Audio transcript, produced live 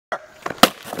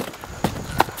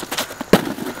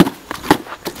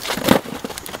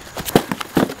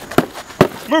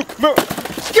Move.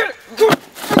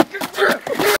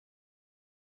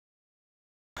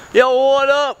 Yo, what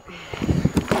up?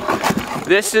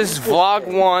 This is vlog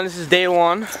 1. This is day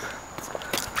 1.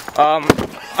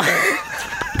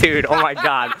 Dude, oh my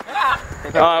god.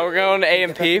 We're going to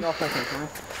A&P.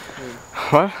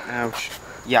 What? Ouch.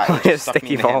 Yeah, it just stuck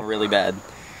me in the hand really bad.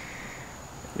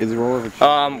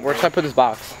 Where should I put this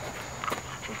box?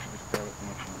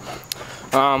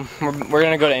 We're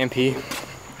gonna go to A&P.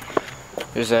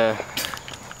 There's a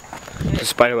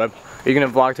spider web. Are you gonna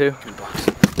vlog too?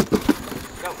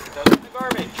 No, those are the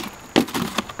garbage.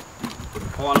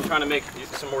 Hold on, I'm trying to make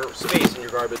some more space in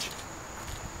your garbage.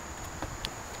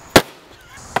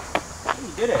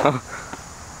 You did it.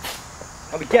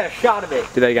 Let me get a shot of it.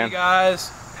 Do that again. Hey guys,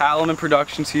 Halloman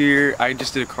Productions here. I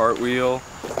just did a cartwheel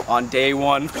on day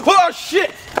 1. Oh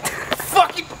shit!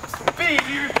 Fucking B,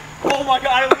 dude! Oh my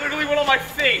god, I literally went on my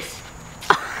face.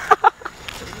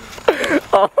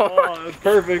 Oh, that's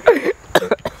perfect.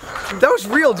 That was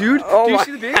real, dude. Oh, do you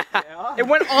see the bee? Yeah. It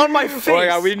went on my face. Oh my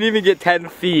god, we didn't even get 10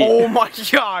 feet. Oh my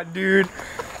god, dude.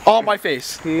 On my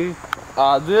face. This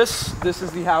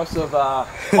is the house of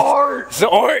Art. It's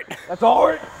Art. That's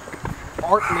Art.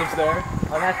 Art lives there.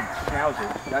 Oh, that's a schnauzer.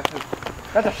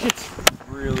 That's a shit.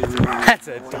 Really. That's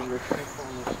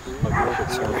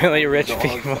a really rich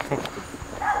people.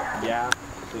 Yeah.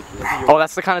 Oh,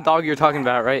 that's the kind of dog you're talking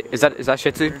about, right? Is that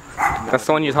Shih Tzu? That's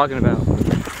the one you're talking about.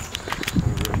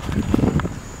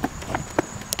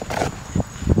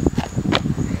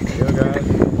 Yo guys.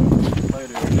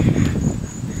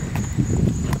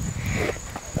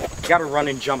 You gotta run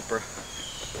and jump, bro.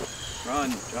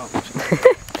 Run, jump.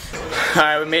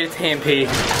 Alright, we made it to A&P.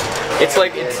 It's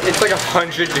like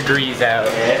 100 degrees out.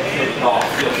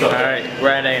 Alright, we're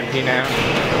at A&P now.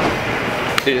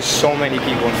 There's so many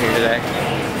people in here today.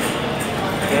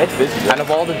 Yeah, it's busy. Out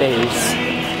of all the days.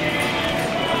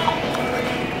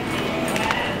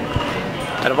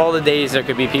 Out of all the days there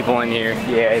could be people in here.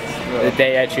 Yeah, it's The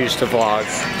day I choose to vlog.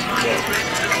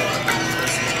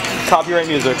 copyright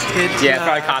music. Yeah, it's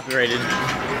probably copyrighted.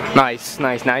 Nice.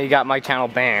 Now you got my channel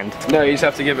banned. No, you just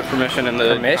have to give it permission in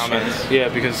the Permission? comments. Yeah,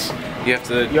 because you have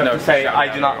to. You have to say, I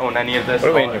do not own any of this.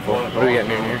 What are we in here for? What are we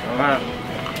getting in here?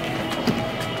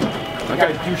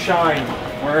 Okay, do shine.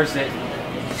 Where is it?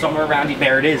 Somewhere around here.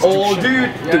 There it is. Oh,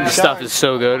 dude. Dude, this stuff is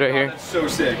so good right here. That's so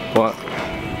sick. What?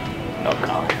 Oh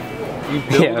god. You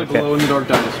build Yeah, a okay. glow-in-the-dark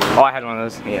dinosaur. Oh, I had one of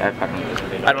those. Yeah, I've had one of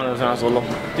those. I had one of those when I was little.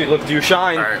 Dude, look, do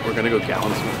shine. Alright, we're gonna go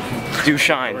gallons. Do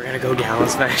shine. We're gonna go gallon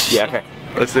smash. Yeah, okay.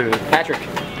 Let's do it. Patrick.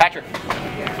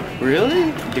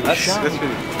 Really? Do shine. That's good.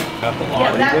 What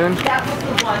are you doing? That was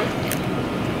the one.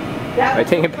 That I'm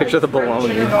taking a picture of the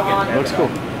bologna. Looks cool.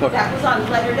 Look. That was on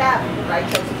Leonard Avenue, right?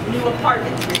 Those new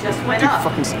apartments that just went up.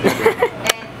 Fucking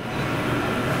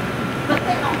But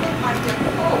they don't look like they're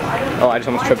full. I don't know. Oh, I just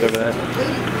almost tripped over that.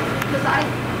 Because I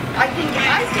think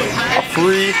I did.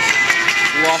 free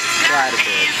lost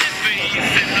platypus.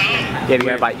 Yeah,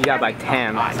 you gotta buy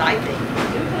 10. I think.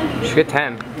 You should get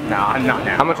 10. No, I'm not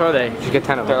now. How much are they? You should get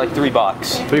 10 of They're them. like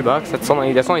 $3. $3? That's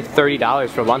only $30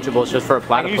 for Lunchables just for a I can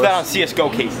platypus. use that on CSGO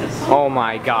cases. Oh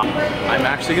my god. I'm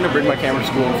actually gonna bring my camera to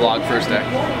school and vlog first day.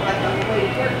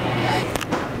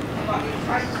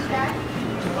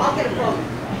 I'll get a photo.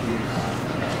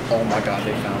 Oh my god,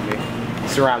 they found me.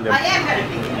 Surrounded. I am going to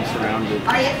be there. I'm surrounded.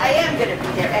 I am going to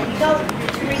be there. And you know,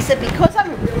 Teresa, because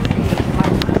I'm a real creative,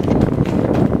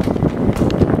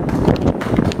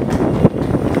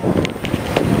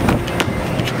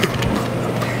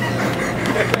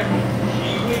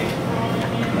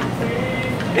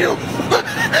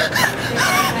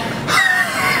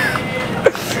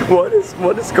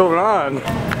 What is going on?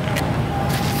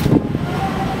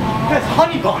 That's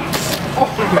honey buns.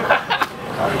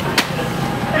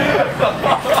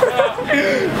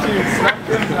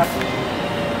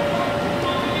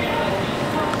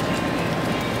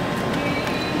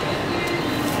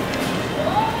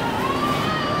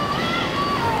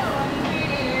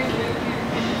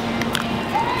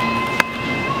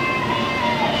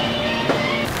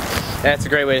 That's a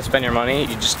great way to spend your money.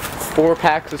 You just 4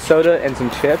 packs of soda and some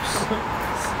chips.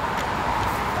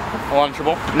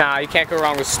 Lunchable. Nah, you can't go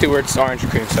wrong with Stewart's orange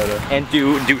cream soda. And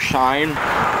do shine.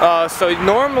 So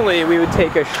normally we would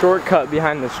take a shortcut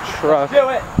behind this truck. Do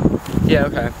it. Yeah,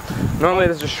 okay. Normally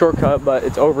there's a shortcut, but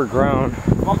it's overgrown.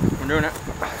 Come on, we're doing it.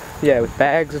 Yeah, with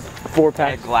bags of 4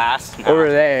 packs Glass. over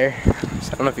there.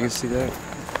 So I don't know if you can see that.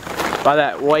 By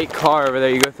that white car over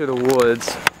there, you go through the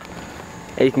woods,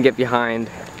 and you can get behind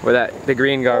where the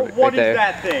green garbage What right there. is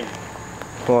that thing?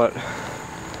 What?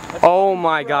 Oh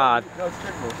my god. No, it's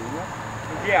turkey vulture, isn't it?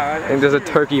 Yeah, I think there's a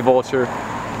turkey vulture.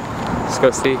 Let's go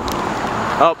see.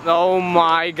 Oh, oh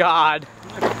my God.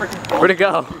 Where'd it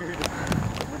go?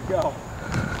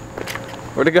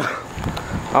 Where'd it go?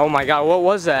 Oh my God, what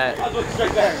was that?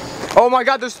 Oh my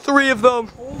God, there's 3 of them.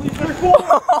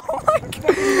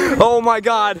 Oh my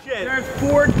God. There's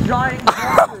 4 giant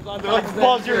buzzers on top of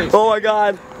buzzers. Oh my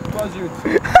God.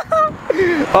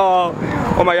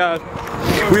 Oh my God.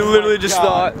 We literally just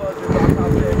thought.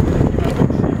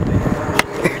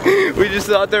 We just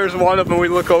thought there was one of them. We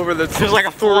look over, there's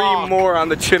like 3 more on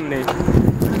the chimney.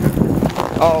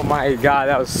 Oh my God,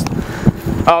 that was.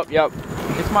 Oh, yep.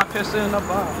 It's my piston in a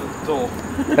bottle.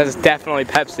 That's definitely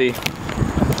Pepsi.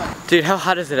 Dude, how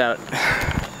hot is it out?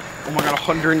 Oh my God,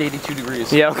 182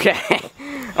 degrees. Yeah, okay.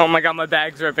 Oh my God, my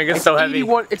bag's ripping. It's so heavy.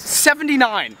 81, it's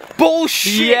 79.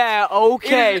 Bullshit. Yeah,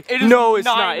 okay. It is no, it's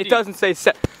 90. not. It doesn't say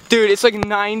Dude, it's like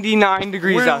 99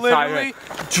 degrees We're outside.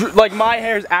 literally, like my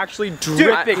hair is actually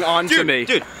dripping onto me.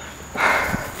 Dude.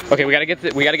 Okay, we gotta get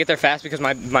there fast because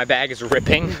my bag is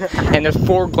ripping, and there's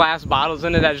 4 glass bottles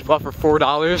in it that I just bought for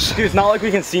 $4. Dude, it's not like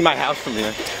we can see my house from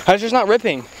here. How's yours not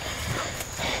ripping?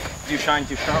 You shine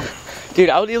too strong. Dude,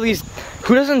 I would at least.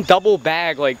 Who doesn't double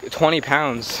bag like 20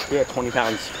 pounds? Yeah, 20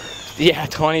 pounds. Yeah,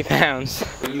 20 pounds.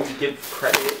 When you give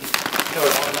credit, no,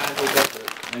 it automatically does it.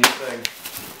 And you say,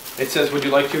 it says, would you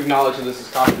like to acknowledge that this is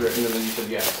copywritten? And then you said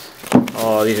yes.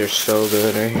 Oh, these are so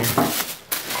good right here.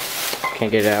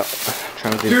 Can't get it out. I'm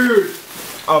trying to do. Dude!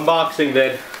 Unboxing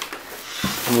vid.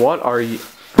 What are you?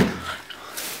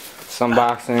 It's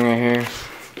unboxing right here.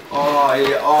 Oh,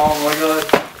 yeah, oh my God.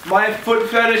 My foot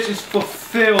fetish is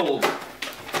fulfilled.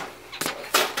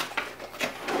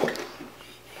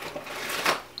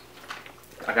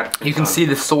 You can see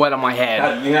the sweat on my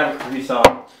head. You have a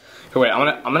song. Okay, wait,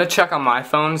 I'm gonna check on my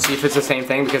phone, see if it's the same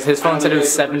thing, because his phone said it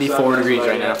was 74 degrees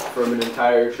right now. From an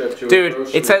entire trip to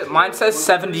Dude, it says mine says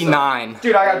 79.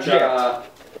 Dude, I got jacked.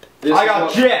 I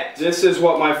got jacked. This is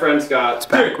what my friends got. It's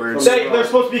backwards. There's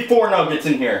supposed to be 4 nuggets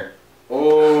in here.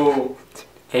 Oh.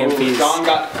 Hey, peace. John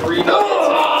got 3 nuggets.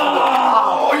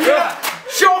 Oh yeah!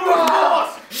 Show him,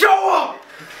 boss! Show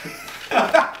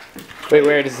him! Wait,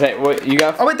 where does that? What you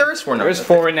got? Oh wait, there is 4 nuggets. There's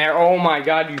 4 in there. Oh my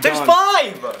God, you There's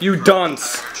dunce. 5! You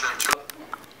dunce.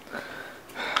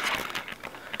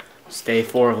 It's day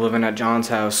 4 of living at John's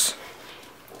house.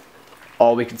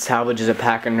 All we could salvage is a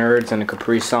pack of nerds and a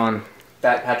Capri Sun.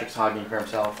 That Patrick's hogging for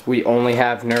himself. We only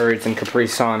have nerds and Capri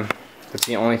Sun. That's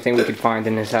the only thing we could find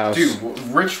in his house. Dude,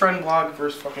 rich friend vlog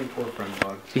versus fucking poor friend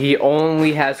vlog. He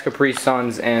only has Capri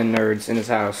Suns and nerds in his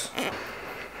house.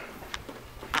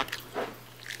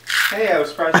 Hey, I was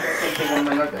surprised I got something on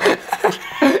my nugget.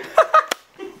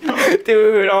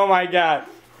 Dude, oh my God.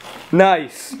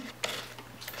 Nice.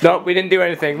 Nope, we didn't do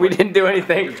anything. We didn't do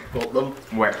anything. Built them.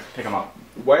 Where? Pick them up.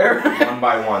 Where? 1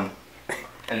 by 1.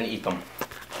 And then eat them.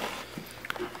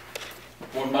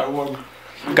 1 by 1.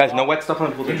 Guys, no wet stuff on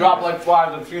the pool. You drop like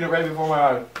flies. I'm seeing it right before my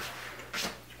eyes.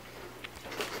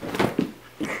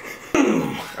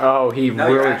 Oh, he No,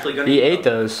 you're actually gonna eat ate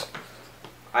them. those.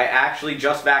 I actually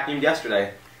just vacuumed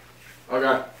yesterday.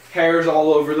 Okay. Hairs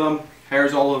all over them.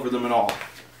 Hairs all over them and all.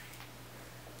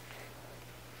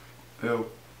 Ew.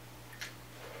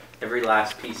 Every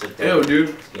last piece of Ew,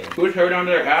 dude. skin. Put hair down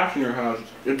to their ass in your house.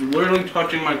 It's literally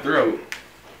touching my throat.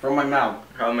 From my mouth.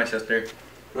 Probably my sister.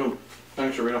 Ooh.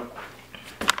 Thanks, Serena.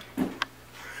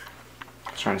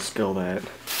 I was trying to spill that.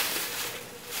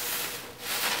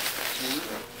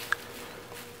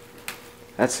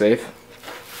 That's safe.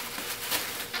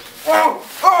 Oh!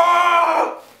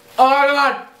 Oh! Oh my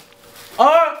God!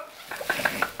 Oh!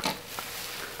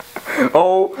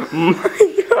 Oh my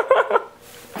God.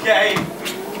 Okay.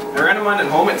 I ran mine at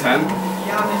home at 10.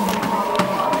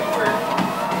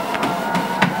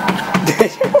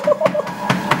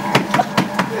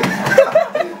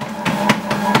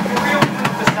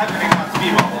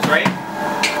 Right?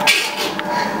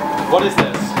 What is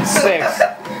this? 6.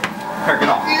 Here, get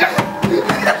off.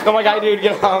 Oh my God, dude,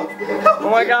 get off. Oh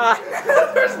my God.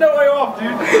 There's no way off,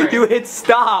 dude. You hit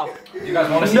stop. Do you guys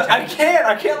want to see No, 10?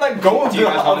 I can't let go of Do you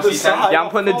guys wanna the see 10? side. Yeah, I'm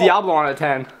putting the Diablo on a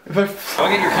 10. I'll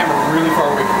get your camera really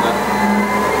far away from that.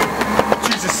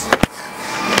 Jesus.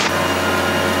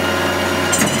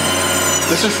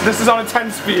 This is on a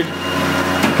 10 speed.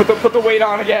 Put the weight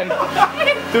on again.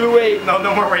 Do the weight. No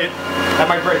more weight. That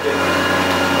might break it.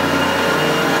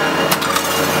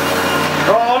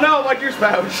 Oh no, like your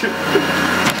spouse.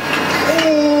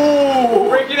 Ooh,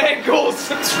 breaking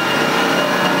ankles.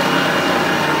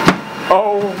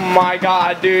 Oh my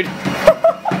God, dude.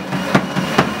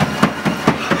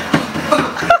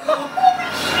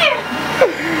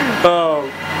 Oh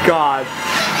God.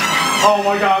 Oh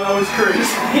my God, that was crazy.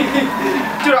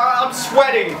 Dude, I'm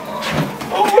sweating.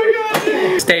 Oh my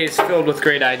God. day is filled with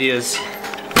great ideas.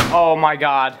 Oh my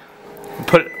god.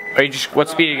 What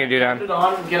speed are you gonna do down? Put it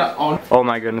on, get it on. Oh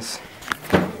my goodness.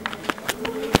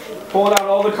 Pulling out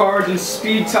all the cards and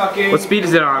speed tucking. What speed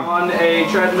is it on? On a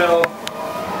treadmill.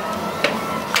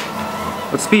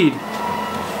 What speed? 4.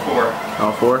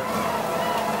 Oh, 4.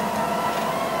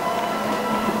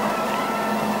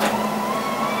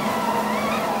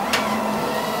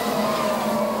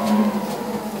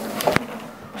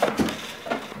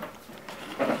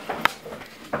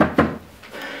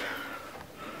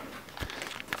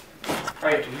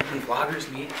 Alright, do we need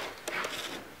Vloggers Meet?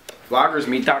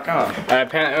 Vloggersmeet.com.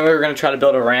 Apparently we're gonna try to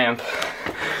build a ramp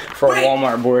for a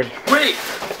Walmart board. Wait!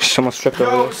 Just almost tripped Yo,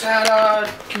 over this. Sad,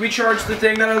 can we charge the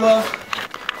thing that I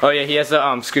love? Oh yeah, he has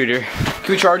a scooter.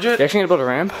 Can we charge it? You actually gonna build a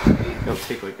ramp? It'll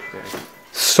take like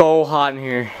So hot in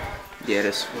here. Yeah, it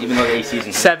is. Even though the AC's in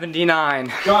here.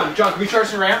 79. John, can we charge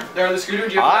the ramp there on the scooter?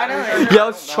 Do you have a battery charger? Yeah,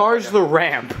 let's charge the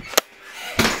ramp.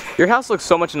 Your house looks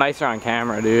so much nicer on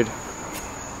camera, dude.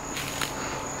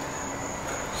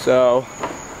 So,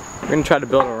 we're gonna try to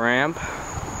build a ramp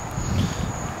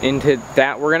into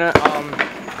that. We're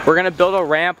gonna build a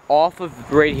ramp off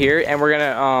of right here, and we're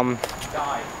gonna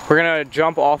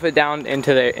jump off it down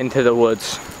into the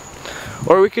woods.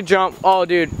 Or we could jump. Oh,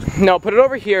 dude, no, put it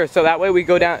over here so that way we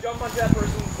go down. Jump onto that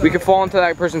person's. We could fall into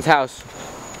that person's house.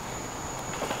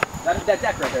 That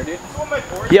deck right there, dude.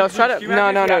 Yeah, let's try to. No.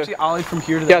 Actually, ollie from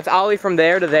here to Yeah, it's ollie from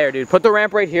there to there, dude. Put the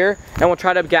ramp right here, and we'll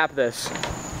try to gap this.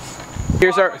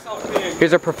 Here's our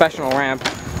professional ramp.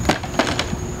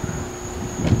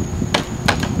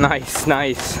 Nice,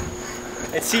 nice.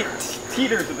 It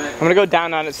teeters a bit. I'm gonna go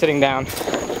down on it sitting down.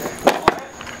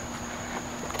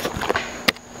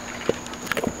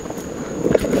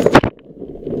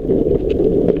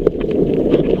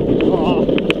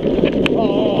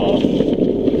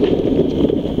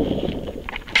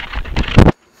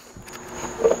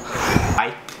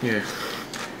 Yeah.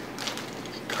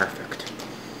 Perfect.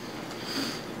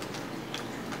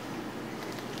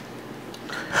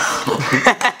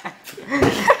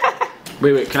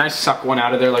 Wait, can I suck one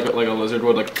out of there like a lizard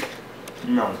would? Like,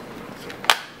 No.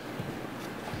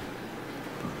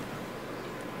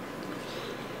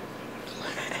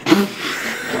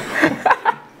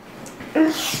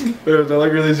 is that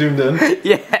like really zoomed in?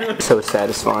 Yeah. So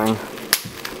satisfying.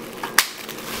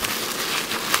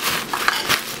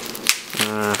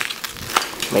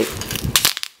 Wait.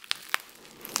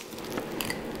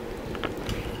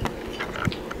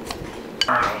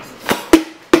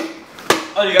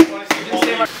 Oh, you guys want to see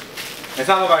this? It's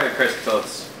not about your Chris, so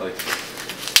it's like.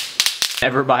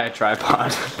 Never buy a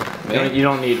tripod. You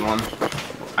don't need one.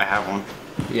 I have one.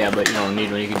 Yeah, but you don't need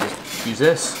one. You can just use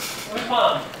this.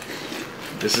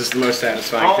 This is the most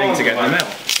satisfying thing to get in the mail.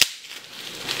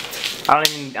 I don't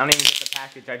even get the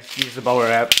package. I just use the bubble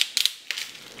wrap.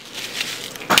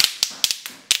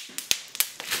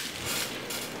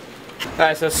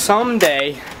 Alright, so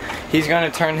someday he's gonna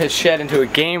turn his shed into a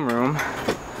game room.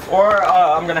 Or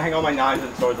I'm gonna hang all my knives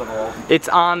and swords on the wall. It's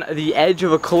on the edge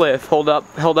of a cliff, held up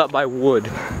by wood.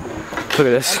 Look at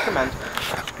this. And cement.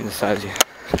 Look the size.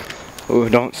 Ooh,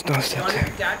 don't step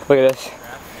there. Look at this.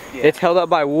 Yeah. It's held up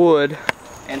by wood.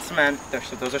 And cement.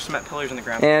 Those are cement pillars in the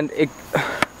ground. And it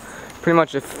pretty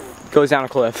much goes down a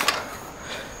cliff.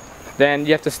 Then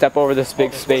you have to step over this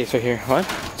big space right here. What?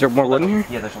 Is there more wood in here?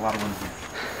 Yeah, there's a lot of wood in here.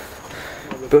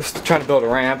 Just trying to build a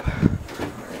ramp.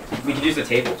 We could use the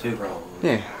table too, bro.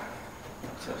 Yeah.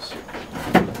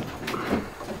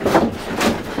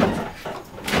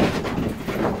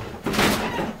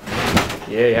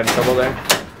 Yeah, you have trouble there?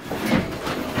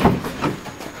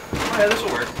 Oh yeah, this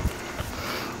will work.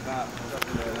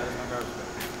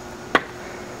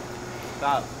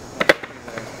 Stop.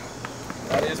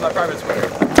 That is my private sweater.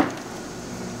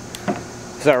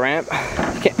 Is that a ramp?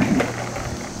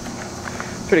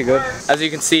 Pretty good. As you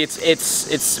can see,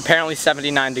 it's apparently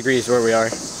 79 degrees where we are.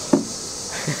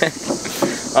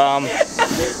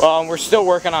 We're still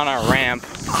working on our ramp.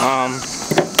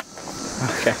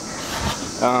 Okay.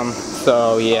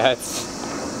 So yeah, it's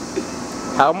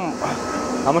how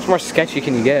much more sketchy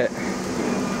can you get?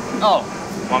 Oh,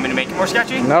 want me to make it more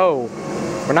sketchy? No,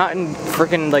 we're not in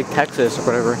freaking like Texas or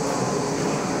whatever.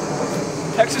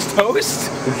 Texas toast?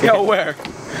 Yo, where?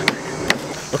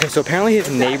 Okay, so apparently his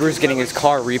neighbor's getting his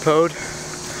car repoed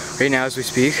right now as we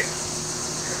speak.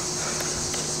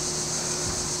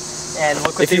 And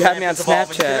look what If you have me on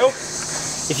Snapchat,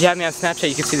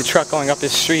 you can see the truck going up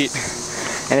this street,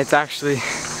 and it's actually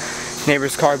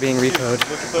neighbor's car being repoed.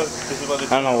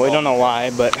 I don't know, we don't know why,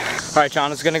 but all right,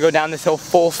 John is gonna go down this hill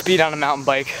full speed on a mountain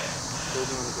bike.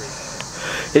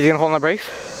 Is he gonna hold on the brakes?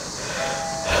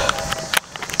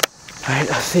 Alright,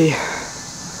 let's see.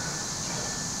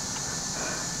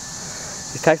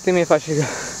 He's texting me if I should go.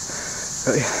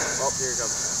 Oh, yeah. Oh, here he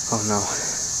comes. Oh no.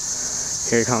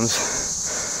 Here he comes.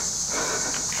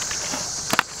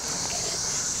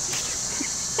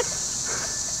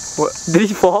 What? Did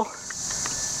he fall?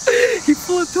 He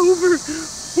flipped over.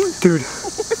 Dude.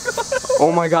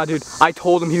 Oh my god, dude. I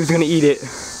told him he was gonna eat it.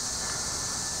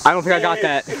 I don't think I got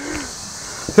that.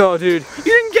 No, dude. You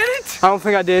didn't get it? I don't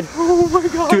think I did. Oh my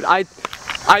god. Dude, I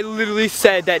literally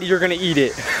said that you're gonna eat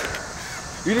it.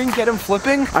 You didn't get him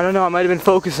flipping? I don't know, I might have been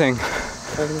focusing.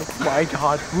 Oh my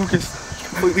god, Lucas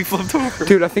completely flipped over.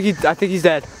 Dude, I think he's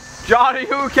dead. John, are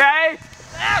you okay?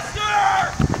 Master!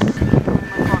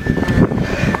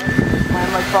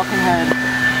 My fucking head.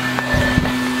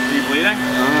 Are you bleeding? I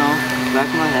don't know. Back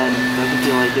of my head. Doesn't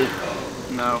feel like it.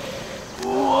 No.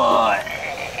 What?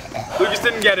 Lucas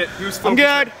didn't get it. He was focusing.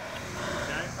 I'm good.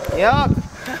 Yup.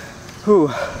 Whew.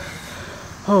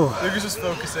 Oh. Lucas was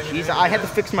focusing. I had to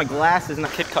fix my glasses and the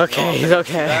kid cut me Okay, off. he's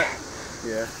okay.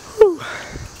 Yeah. Whew.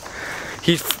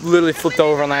 He's literally flipped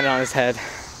over and landed on his head.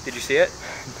 Did you see it?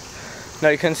 No,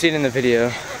 you couldn't see it in the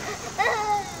video.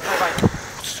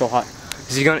 It's so hot.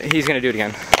 He's gonna do it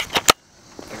again.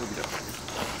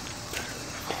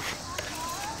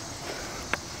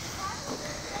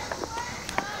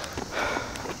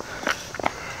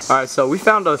 Alright, so we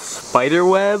found a spider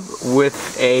web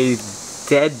with a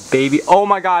dead baby. Oh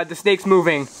my god, the snake's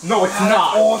moving. No, it's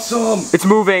not. Awesome. It's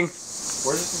moving.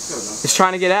 Where does this go, though? It's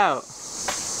trying to get out.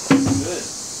 Good.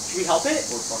 Should we help it?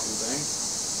 Poor fucking thing.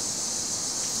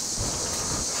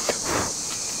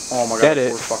 Oh my god. Get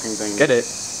it. Poor fucking thing. Get it.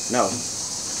 No.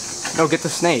 No, get the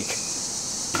snake.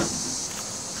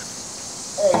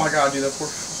 Oh my god, dude, that poor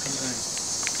fucking thing.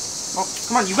 Oh,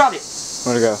 come on, you got it.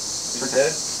 Where'd it go? Is it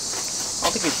dead? I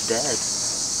don't think it's dead.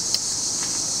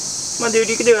 Come on, dude,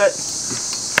 you can do it.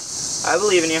 I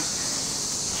believe in you.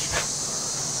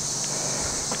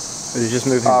 Is it just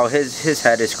moving? Oh, his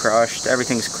head is crushed.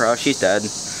 Everything's crushed. He's dead.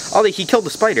 Oh, he killed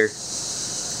the spider.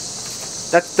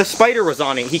 The spider was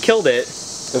on it. He killed it.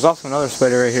 There's also another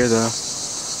spider right here, though.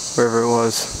 Wherever it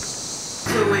was.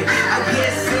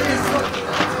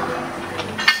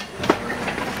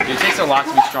 It takes a lot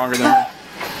to be stronger than me.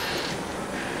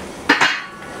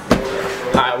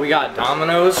 Alright, we got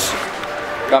Domino's.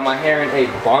 Got my hair in a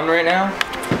bun right now.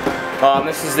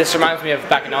 This reminds me of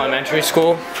back in elementary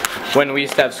school when we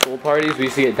used to have school parties. We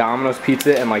used to get Domino's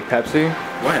pizza and like Pepsi.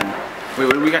 When? Wait,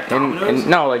 what do we got? Domino's?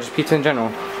 No, like just pizza in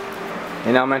general.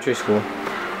 In elementary school.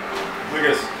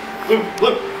 Lucas.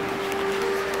 Look.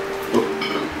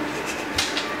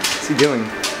 What's he doing?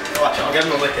 Watch, I'll get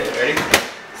him to lick it. Ready?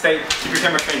 Say, keep your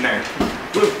camera straight there.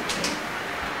 Blue.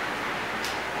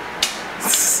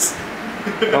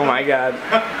 Oh my god.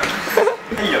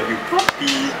 Hey, yo, you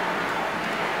puppy.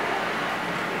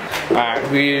 Alright,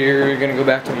 we're gonna go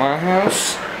back to my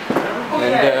house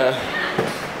and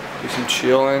do some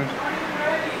chilling.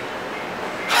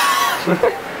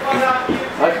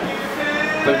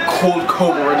 The cold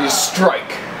cobra ready to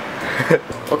strike.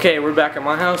 Okay, we're back at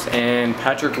my house and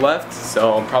Patrick left,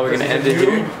 so I'm probably gonna end it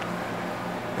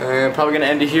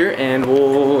here. And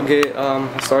we'll get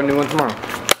start a new one tomorrow.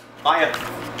 Bye.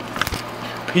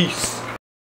 Peace.